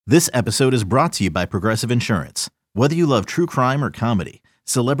This episode is brought to you by Progressive Insurance. Whether you love true crime or comedy,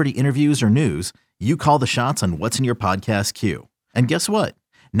 celebrity interviews or news, you call the shots on what's in your podcast queue. And guess what?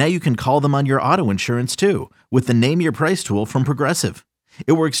 Now you can call them on your auto insurance too with the Name Your Price tool from Progressive.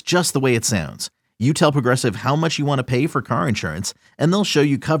 It works just the way it sounds. You tell Progressive how much you want to pay for car insurance, and they'll show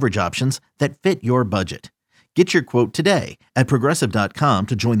you coverage options that fit your budget. Get your quote today at Progressive.com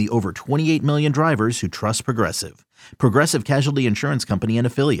to join the over 28 million drivers who trust Progressive. Progressive Casualty Insurance Company and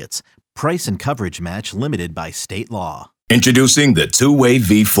Affiliates. Price and coverage match limited by state law. Introducing the Two-Way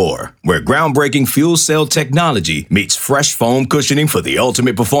V4, where groundbreaking fuel cell technology meets fresh foam cushioning for the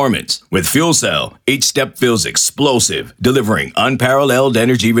ultimate performance. With Fuel Cell, each step feels explosive, delivering unparalleled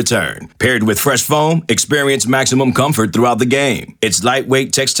energy return. Paired with fresh foam, experience maximum comfort throughout the game. Its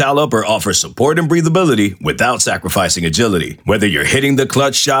lightweight textile upper offers support and breathability without sacrificing agility. Whether you're hitting the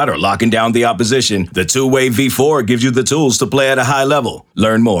clutch shot or locking down the opposition, the Two-Way V4 gives you the tools to play at a high level.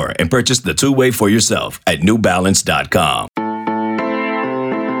 Learn more and purchase the Two-Way for yourself at NewBalance.com.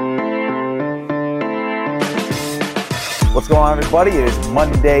 What's going on, everybody? It is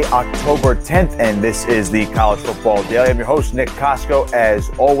Monday, October 10th, and this is the College Football Daily. I'm your host, Nick Costco, as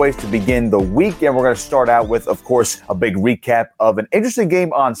always, to begin the week. And we're going to start out with, of course, a big recap of an interesting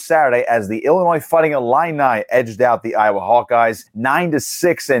game on Saturday as the Illinois Fighting Illini edged out the Iowa Hawkeyes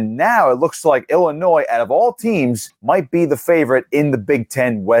 9-6. And now it looks like Illinois, out of all teams, might be the favorite in the Big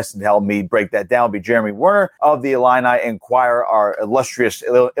Ten West. And help me break that down will be Jeremy Werner of the Illini Inquirer, our illustrious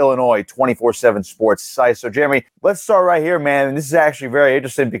Illinois 24/7 sports site. So, Jeremy, let's start right here, man. And this is actually very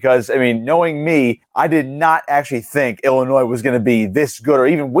interesting because, I mean, knowing me, I did not actually think Illinois was going to be this good or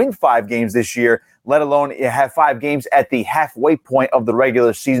even win 5 games this year, let alone have 5 games at the halfway point of the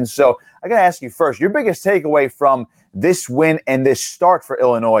regular season. So I got to ask you first, your biggest takeaway from this win and this start for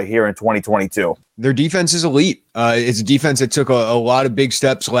Illinois here in 2022? Their defense is elite. It's a defense that took a lot of big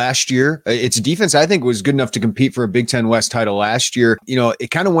steps last year. It's a defense I think was good enough to compete for a Big Ten West title last year. You know,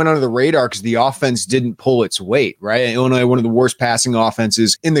 it kind of went under the radar because the offense didn't pull its weight, right? Illinois, one of the worst passing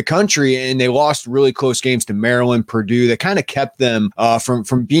offenses in the country, and they lost really close games to Maryland, Purdue. That kind of kept them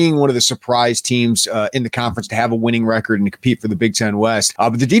from being one of the surprise teams in the conference to have a winning record and to compete for the Big Ten West.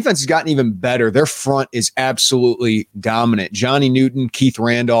 But the defense has gotten even better. Their front is absolutely dominant. Johnny Newton, Keith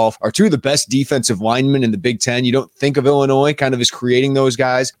Randolph are two of the best defensive linemen in the Big Ten. You don't think of Illinois kind of as creating those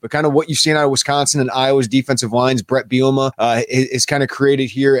guys, but kind of what you've seen out of Wisconsin and Iowa's defensive lines, Brett Bielema is kind of created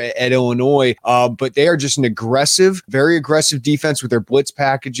here at Illinois. But they are just an aggressive, very aggressive defense with their blitz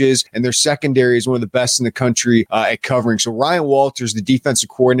packages, and their secondary is one of the best in the country at covering. So Ryan Walters, the defensive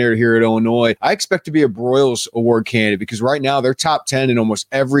coordinator here at Illinois, I expect to be a Broyles Award candidate because right now they're top 10 in almost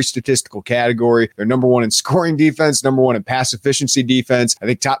every statistical category. They're number 1 in scoring defense, number 1 in pass efficiency defense, I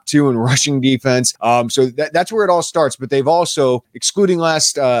think top 2 in rushing defense. So that's where it all starts. But they've also, excluding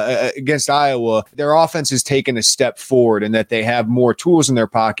last against Iowa, their offense has taken a step forward in that they have more tools in their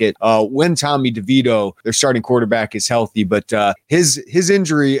pocket when Tommy DeVito, their starting quarterback, is healthy. But his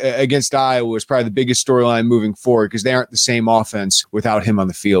injury against Iowa is probably the biggest storyline moving forward because they aren't the same offense without him on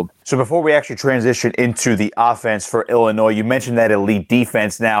the field. So before we actually transition into the offense for Illinois, you mentioned that elite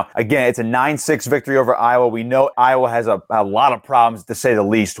defense. Now, again, it's a 9-6 victory over Iowa. We know Iowa has a lot of problems, to say the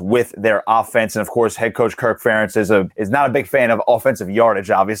least, with their offense. And, of course, head coach Kirk Ferentz is not a big fan of offensive yardage,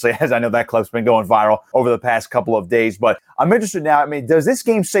 obviously, as I know that clip's been going viral over the past couple of days. But I'm interested now, I mean, does this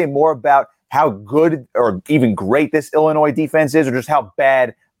game say more about how good or even great this Illinois defense is, or just how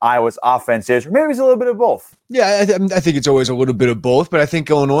bad Iowa's offense is? Or maybe it's a little bit of both. Yeah, I think it's always a little bit of both, but I think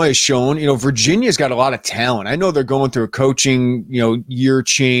Illinois has shown, Virginia's got a lot of talent. I know they're going through a coaching, year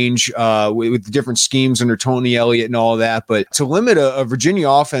change with the different schemes under Tony Elliott and all that, but to limit a Virginia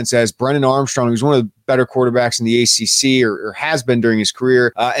offense as Brennan Armstrong, who's one of the better quarterbacks in the ACC or has been during his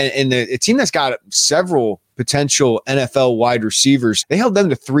career, and a team that's got several potential NFL wide receivers, they held them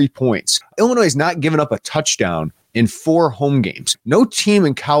to 3 points. Illinois has not given up a touchdown in 4 home games. No team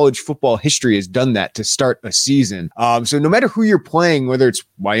in college football history has done that to start a season. So no matter who you're playing, whether it's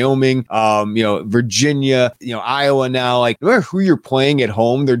Wyoming, Virginia, Iowa now, no matter who you're playing at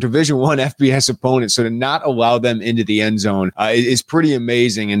home, they're Division I FBS opponents. So to not allow them into the end zone is pretty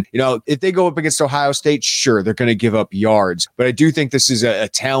amazing. And, if they go up against Ohio State, sure, they're going to give up yards. But I do think this is a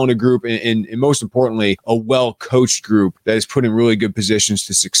talented group and most importantly, a well-coached group that is put in really good positions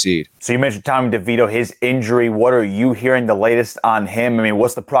to succeed. So you mentioned Tommy DeVito, his injury. What are are you hearing the latest on him? I mean,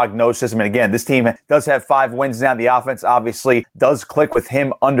 what's the prognosis? I mean, again, this team does have 5 wins now. The offense obviously does click with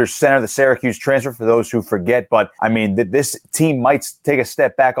him under center, the Syracuse transfer, for those who forget. But, I mean, this team might take a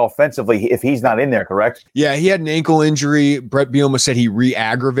step back offensively if he's not in there, correct? Yeah, he had an ankle injury. Brett Bielema said he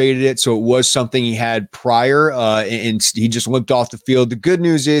re-aggravated it, so it was something he had prior, and he just limped off the field. The good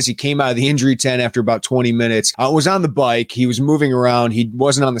news is he came out of the injury tent after about 20 minutes. Was on the bike. He was moving around. He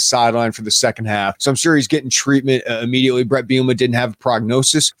wasn't on the sideline for the second half, so I'm sure he's getting treatment immediately. Brett Bielema didn't have a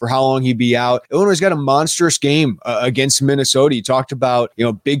prognosis for how long he'd be out. Illinois got a monstrous game against Minnesota. He talked about,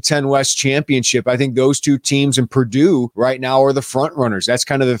 Big Ten West championship. I think those two teams and Purdue right now are the front runners. That's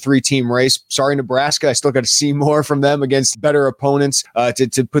kind of the 3-team race. Sorry, Nebraska. I still got to see more from them against better opponents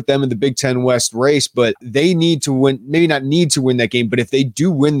to put them in the Big Ten West race, but they need to win, maybe not need to win that game, but if they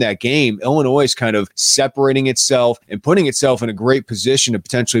do win that game, Illinois is kind of separating itself and putting itself in a great position to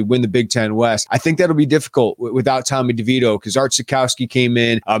potentially win the Big Ten West. I think that'll be difficult without Tommy DeVito, because Art Sikowski came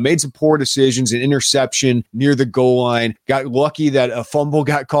in, made some poor decisions, an interception near the goal line, got lucky that a fumble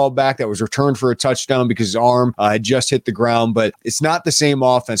got called back that was returned for a touchdown because his arm had just hit the ground, but it's not the same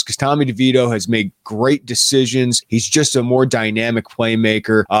offense because Tommy DeVito has made great decisions. He's just a more dynamic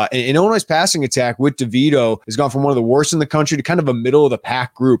playmaker. And Illinois' passing attack with DeVito has gone from one of the worst in the country to kind of a middle of the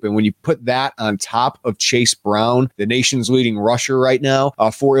pack group. And when you put that on top of Chase Brown, the nation's leading rusher right now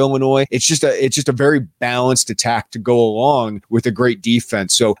for Illinois, it's just a very balanced attack to go along with a great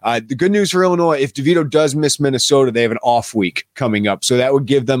defense. So the good news for Illinois, if DeVito does miss Minnesota, they have an off week coming up. So that would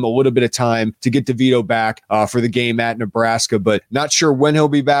give them a little bit of time to get DeVito back for the game at Nebraska, but not sure when he'll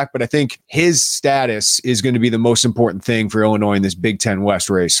be back. But I think his status is going to be the most important thing for Illinois in this Big Ten West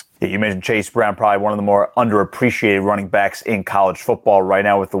race. Yeah, you mentioned Chase Brown, probably one of the more underappreciated running backs in college football right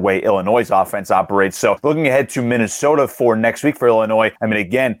now with the way Illinois' offense operates. So looking ahead to Minnesota for next week for Illinois, I mean,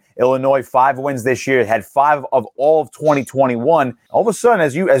 again, Illinois 5 wins this year, had 5 of all of 2021. All of a sudden,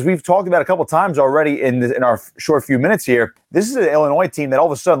 as we've talked about a couple times already in our short few minutes here, this is an Illinois team that all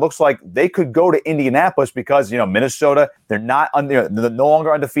of a sudden looks like they could go to Indianapolis because, Minnesota, they're no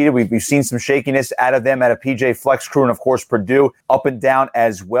longer undefeated. We've seen some shakiness out of them, out of PJ Fleck's crew, and of course Purdue up and down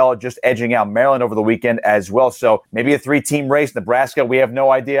as well, just edging out Maryland over the weekend as well. So maybe a 3-team race. Nebraska, we have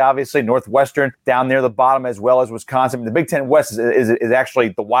no idea, obviously. Northwestern down near the bottom as well as Wisconsin. The Big Ten West is actually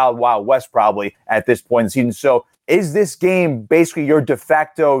the wild West probably at this point in the season. So is this game basically your de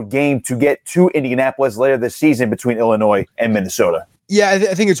facto game to get to Indianapolis later this season between Illinois and Minnesota? Yeah,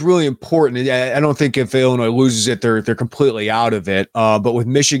 I think it's really important. I don't think if Illinois loses it, they're completely out of it. But with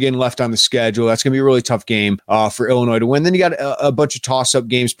Michigan left on the schedule, that's going to be a really tough game for Illinois to win. Then you got a bunch of toss-up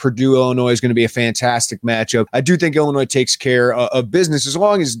games. Purdue, Illinois is going to be a fantastic matchup. I do think Illinois takes care of business as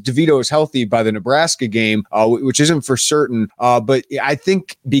long as DeVito is healthy by the Nebraska game, which isn't for certain. But I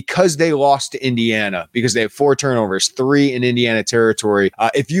think because they lost to Indiana, because they have 4 turnovers, 3 in Indiana territory,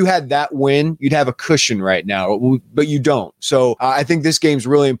 if you had that win, you'd have a cushion right now, but you don't. So I think this game's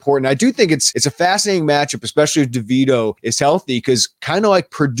really important. I do think it's a fascinating matchup, especially if DeVito is healthy, because kind of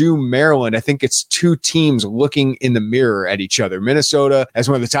like Purdue, Maryland, I think it's 2 teams looking in the mirror at each other. Minnesota has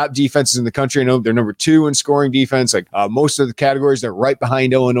one of the top defenses in the country. I know they're number 2 in scoring defense. Like most of the categories, they're right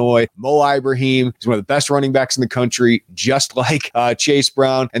behind Illinois. Mo Ibrahim is one of the best running backs in the country, just like Chase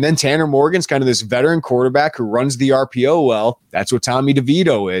Brown. And then Tanner Morgan's kind of this veteran quarterback who runs the RPO well. That's what Tommy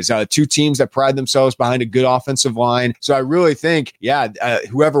DeVito is. 2 teams that pride themselves behind a good offensive line. So I really think,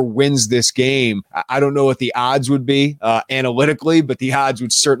 whoever wins this game, I don't know what the odds would be analytically, but the odds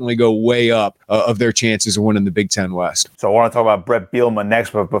would certainly go way up of their chances of winning the Big Ten West. So I want to talk about Brett Bielema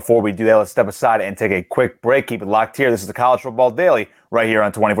next, but before we do that, let's step aside and take a quick break. Keep it locked here. This is the College Football Daily right here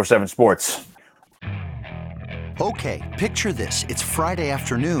on 24/7 Sports. Okay, picture this. It's Friday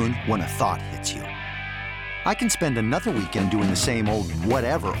afternoon when a thought hits you. I can spend another weekend doing the same old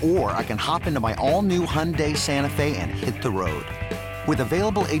whatever, or I can hop into my all-new Hyundai Santa Fe and hit the road. With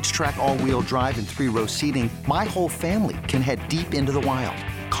available H-Track all-wheel drive and 3-row seating, my whole family can head deep into the wild.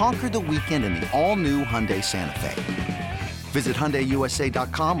 Conquer the weekend in the all-new Hyundai Santa Fe. Visit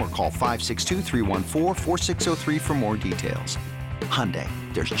HyundaiUSA.com or call 562-314-4603 for more details. Hyundai,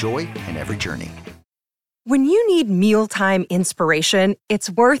 there's joy in every journey. When you need mealtime inspiration,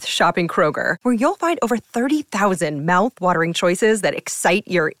 it's worth shopping Kroger, where you'll find over 30,000 mouth-watering choices that excite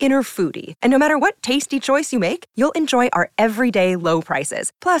your inner foodie. And no matter what tasty choice you make, you'll enjoy our everyday low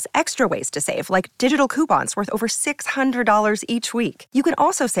prices, plus extra ways to save, like digital coupons worth over $600 each week. You can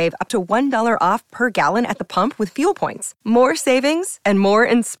also save up to $1 off per gallon at the pump with fuel points. More savings and more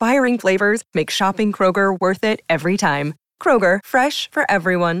inspiring flavors make shopping Kroger worth it every time. Kroger, fresh for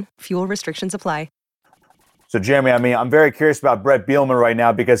everyone. Fuel restrictions apply. So, Jeremy, I mean, I'm very curious about Brett Bielema right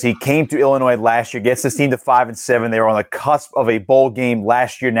now because he came to Illinois last year, gets this team to 5-7. They were on the cusp of a bowl game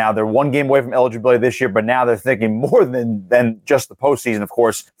last year. Now they're one game away from eligibility this year, but now they're thinking more than just the postseason, of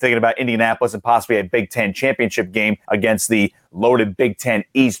course, thinking about Indianapolis and possibly a Big Ten championship game against the loaded Big Ten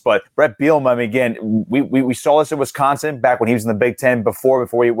East. But Brett Bielema, I mean, again, we saw this in Wisconsin back when he was in the Big Ten before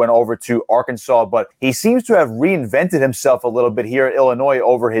he went over to Arkansas. But he seems to have reinvented himself a little bit here at Illinois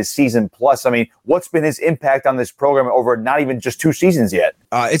over his season plus. I mean, what's been his impact on this program over not even just 2 seasons yet?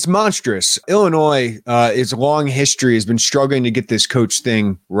 It's monstrous. Illinois, its long history has been struggling to get this coach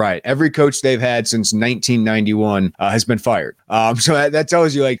thing right. Every coach they've had since 1991 has been fired. So that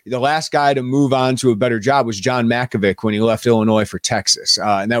tells you, like, the last guy to move on to a better job was John Makovic when he left Illinois for Texas.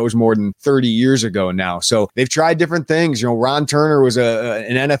 And that was more than 30 years ago now. So they've tried different things. You know, Ron Turner was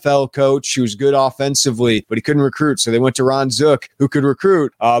an NFL coach who was good offensively, but he couldn't recruit. So they went to Ron Zook, who could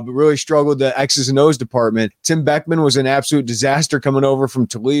recruit, but really struggled the X's and O's department. Tim Beckman was an absolute disaster coming over from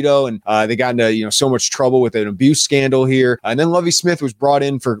Toledo, and they got into so much trouble with an abuse scandal here. And then Lovie Smith was brought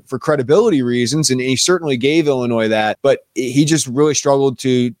in for credibility reasons, and he certainly gave Illinois that, but he just really struggled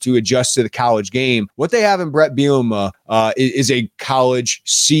to adjust to the college game. What they have in Brett Bielema is a college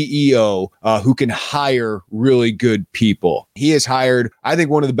CEO who can hire really good people. He has hired, I think,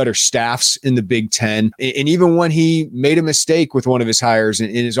 one of the better staffs in the Big Ten. And even when he made a mistake with one of his hires in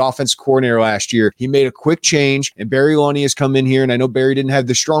his offense coordinator last year, he made a quick change, and Barry Loney has come in here. And I know Barry didn't have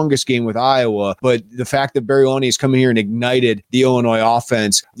the strongest game with Iowa, but the fact that Barry Loney has come in here and ignited the Illinois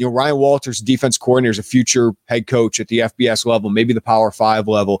offense, Ryan Walters, defense coordinator, is a future head coach at the FBS level, maybe the Power 5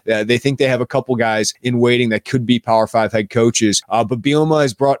 level. They think they have a couple guys in waiting that could be Power 5 head coaches. But Bielema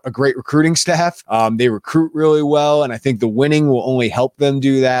has brought a great recruiting staff. They recruit really well, and I think the winning will only help them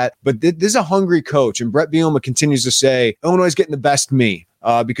do that. But this is a hungry coach, and Brett Bielema continues to say, Illinois is getting the best of me.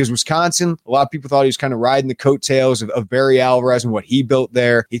 Because Wisconsin, a lot of people thought he was kind of riding the coattails of Barry Alvarez and what he built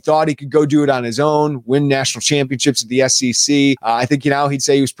there. He thought he could go do it on his own, win national championships at the SEC. I think, he'd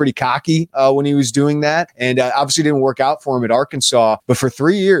say he was pretty cocky when he was doing that. And obviously didn't work out for him at Arkansas. But for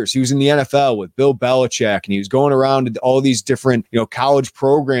 3 years, he was in the NFL with Bill Belichick, and he was going around to all these different, college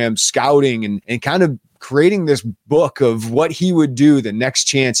programs, scouting and kind of creating this book of what he would do the next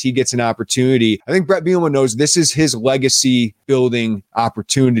chance he gets an opportunity. I think Brett Bielema knows this is his legacy building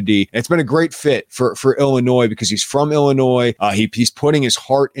opportunity. And it's been a great fit for Illinois because he's from Illinois. He's putting his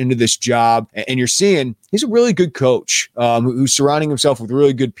heart into this job, and you're seeing he's a really good coach who's surrounding himself with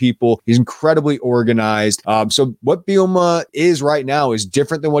really good people. He's incredibly organized. So what Bielema is right now is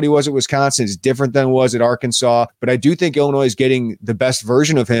different than what he was at Wisconsin. It's different than it was at Arkansas. But I do think Illinois is getting the best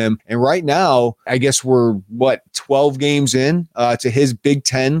version of him. And right now, I guess we're 12 games in to his Big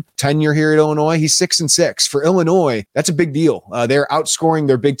Ten tenure here at Illinois. He's 6-6 for Illinois. That's a big deal. They're outscoring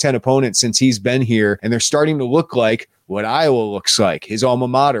their Big Ten opponents since he's been here, and they're starting to look like what Iowa looks like, his alma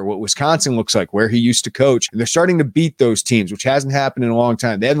mater, what Wisconsin looks like, where he used to coach. And they're starting to beat those teams, which hasn't happened in a long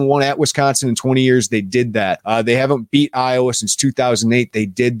time. They haven't won at Wisconsin in 20 years. They did that. They haven't beat Iowa since 2008. They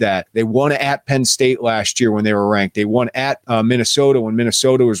did that. They won at Penn State last year when they were ranked. They won at Minnesota when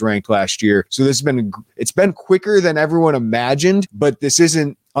Minnesota was ranked last year. So it's been quicker than everyone imagined, but this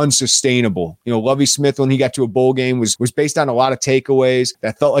isn't unsustainable. Lovie Smith, when he got to a bowl game, was based on a lot of takeaways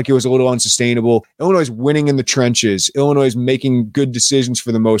that felt like it was a little unsustainable. Illinois is winning in the trenches. Illinois is making good decisions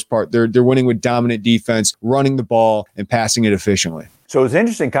for the most part. They're winning with dominant defense, running the ball, and passing it efficiently. So it's an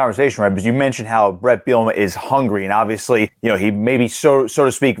interesting conversation, right? Because you mentioned how Brett Bielema is hungry, and obviously, he maybe so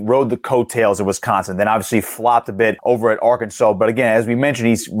to speak rode the coattails of Wisconsin, then obviously flopped a bit over at Arkansas. But again, as we mentioned,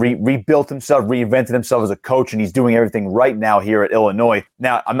 he's rebuilt himself, reinvented himself as a coach, and he's doing everything right now here at Illinois.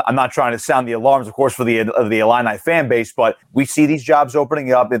 Now, I'm not trying to sound the alarms, of course, for the Illini fan base, but we see these jobs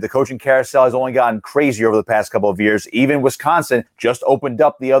opening up. The coaching carousel has only gotten crazier over the past couple of years. Even Wisconsin just opened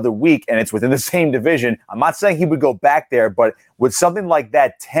up the other week, and it's within the same division. I'm not saying he would go back there, but would something like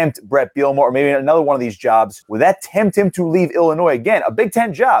that tempt Brett Bielema, or maybe another one of these jobs, would that tempt him to leave Illinois? Again, a Big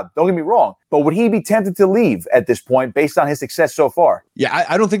Ten job, don't get me wrong, but would he be tempted to leave at this point based on his success so far? Yeah,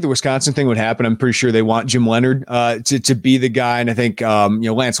 I don't think the Wisconsin thing would happen. I'm pretty sure they want Jim Leonhard to be the guy, and I think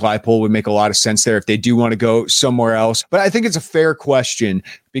Lance Leipold would make a lot of sense there if they do want to go somewhere else. But I think it's a fair question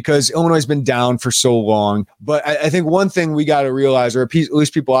because Illinois has been down for so long. But I think one thing we got to realize, or at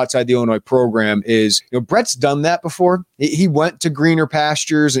least people outside the Illinois program, is Brett's done that before. He went to greener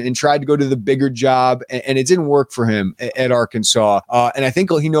pastures and tried to go to the bigger job, and it didn't work for him at Arkansas. And I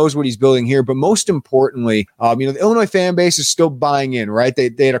think he knows what he's building here. But most importantly, the Illinois fan base is still buying in, right?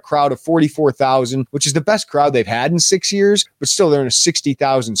 They had a crowd of 44,000, which is the best crowd they've had in 6 years, but still they're in a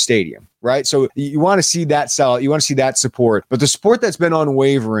 60,000 stadium. right? So you want to see that solid, you want to see that support. But the support that's been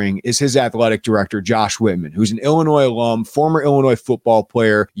unwavering is his athletic director, Josh Whitman, who's an Illinois alum, former Illinois football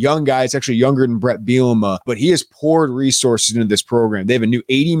player, young guy. It's actually younger than Brett Bielema, but he has poured resources into this program. They have a new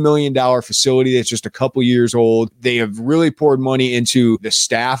 $80 million facility that's just a couple years old. They have really poured money into the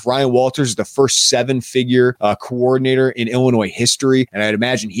staff. Ryan Walters is the first seven-figure coordinator in Illinois history, and I'd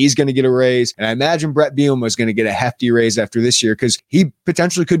imagine he's going to get a raise. And I imagine Brett Bielema is going to get a hefty raise after this year because he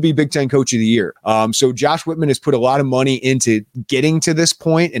potentially could be Big Ten Coach of the Year. So Josh Whitman has put a lot of money into getting to this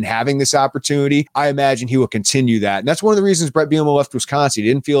point and having this opportunity. I imagine he will continue that. And that's one of the reasons Brett Bielema left Wisconsin. He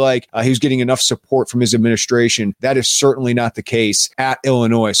didn't feel like he was getting enough support from his administration. That is certainly not the case at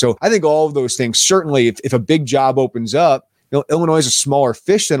Illinois. So I think all of those things, certainly if a big job opens up, Illinois is a smaller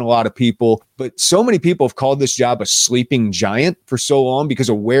fish than a lot of people, but so many people have called this job a sleeping giant for so long because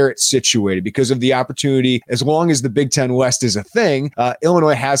of where it's situated, because of the opportunity. As long as the Big Ten West is a thing,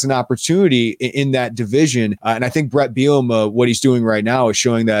 Illinois has an opportunity in that division. And I think Brett Bielema, what he's doing right now is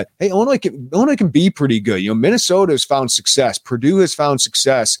showing that, hey, Illinois can be pretty good. Minnesota has found success. Purdue has found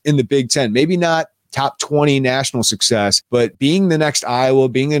success in the Big Ten. Maybe not top 20 national success, but being the next Iowa,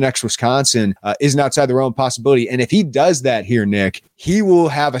 being the next Wisconsin isn't outside the realm of possibility. And if he does that here, Nick, he will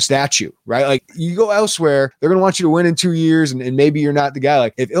have a statue, right? Like you go elsewhere, they're going to want you to win in 2 years and maybe you're not the guy.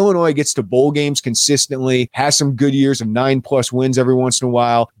 Like if Illinois gets to bowl games consistently, has some good years of 9+ wins every once in a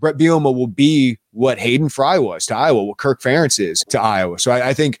while, Brett Bielema will be what Hayden Fry was to Iowa, what Kirk Ferentz is to Iowa. So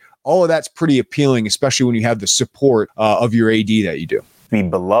I think all of that's pretty appealing, especially when you have the support of your AD that you do. Be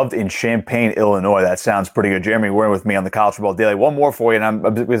beloved in Champaign, Illinois. That sounds pretty good. Jeremy, you're with me on the College Football Daily. One more for you, and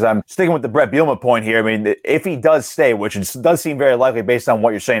because I'm sticking with the Brett Bielema point here. I mean, if he does stay, which does seem very likely based on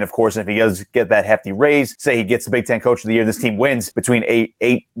what you're saying, of course, and if he does get that hefty raise, say he gets the Big Ten Coach of the Year, this team wins between 8,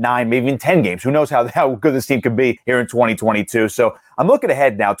 9, maybe even 10 games. Who knows how good this team could be here in 2022. So I'm looking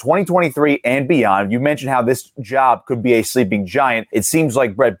ahead now, 2023 and beyond. You mentioned how this job could be a sleeping giant. It seems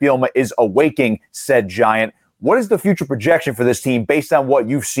like Brett Bielema is awaking said giant. What is the future projection for this team based on what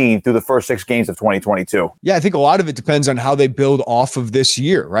you've seen through the first 6 games of 2022? Yeah, I think a lot of it depends on how they build off of this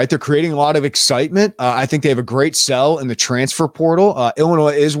year, right? They're creating a lot of excitement. I think they have a great sell in the transfer portal.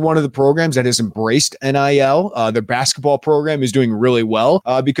 Illinois is one of the programs that has embraced NIL. Their basketball program is doing really well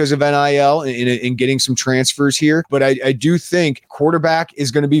because of NIL and getting some transfers here. But I do think quarterback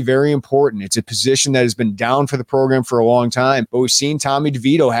is going to be very important. It's a position that has been down for the program for a long time, but we've seen Tommy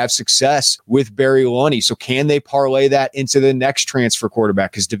DeVito have success with Barry Lunny. So can they parlay that into the next transfer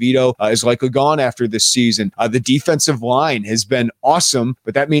quarterback? Because DeVito is likely gone after this season. The defensive line has been awesome,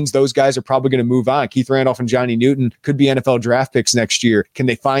 but that means those guys are probably going to move on. Keith Randolph and Johnny Newton could be NFL draft picks next year. Can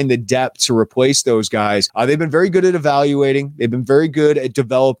they find the depth to replace those guys? They've been very good at evaluating. They've been very good at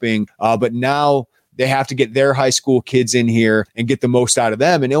developing, but now they have to get their high school kids in here and get the most out of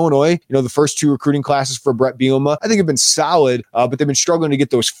them. In Illinois, the first 2 recruiting classes for Brett Bielema, I think have been solid, but they've been struggling to get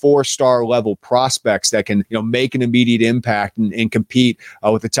those 4-star level prospects that can, make an immediate impact and compete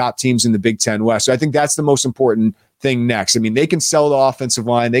with the top teams in the Big Ten West. So I think that's the most important thing next. I mean, they can sell the offensive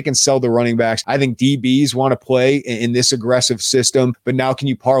line. They can sell the running backs. I think DBs want to play in this aggressive system, but now can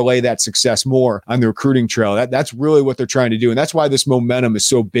you parlay that success more on the recruiting trail? That's really what they're trying to do. And that's why this momentum is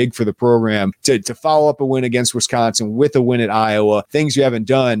so big for the program to follow up a win against Wisconsin with a win at Iowa, things you haven't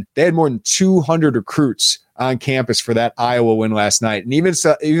done. They had more than 200 recruits on campus for that Iowa win last night. And even if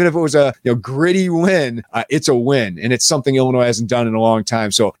it was a gritty win, it's a win. And it's something Illinois hasn't done in a long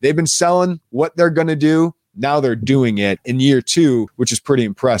time. So they've been selling what they're going to do. Now they're doing it in year 2, which is pretty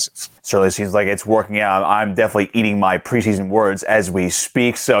impressive. Certainly seems like it's working out. I'm definitely eating my preseason words as we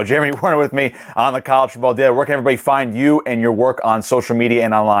speak. So Jeremy Werner with me on the College Football Daily. Where can everybody find you and your work on social media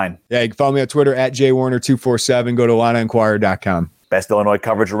and online? Yeah, you can follow me on Twitter at jwerner247. Go to IlliniInquirer.com. Best Illinois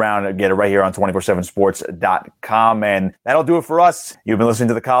coverage around. Get it right here on 247sports.com. And that'll do it for us. You've been listening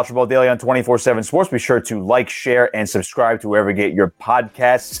to the College Football Daily on 247 Sports. Be sure to like, share, and subscribe to wherever you get your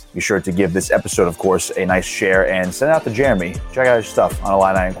podcasts. Be sure to give this episode, of course, a nice share and send it out to Jeremy. Check out his stuff on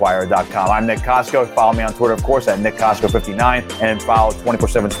IlliniInquirer.com. I'm Nick Costco. Follow me on Twitter, of course, at NickCostco59. And follow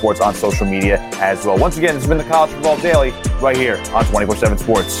 247 Sports on social media as well. Once again, this has been the College Football Daily right here on 247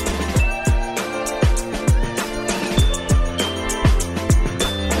 Sports.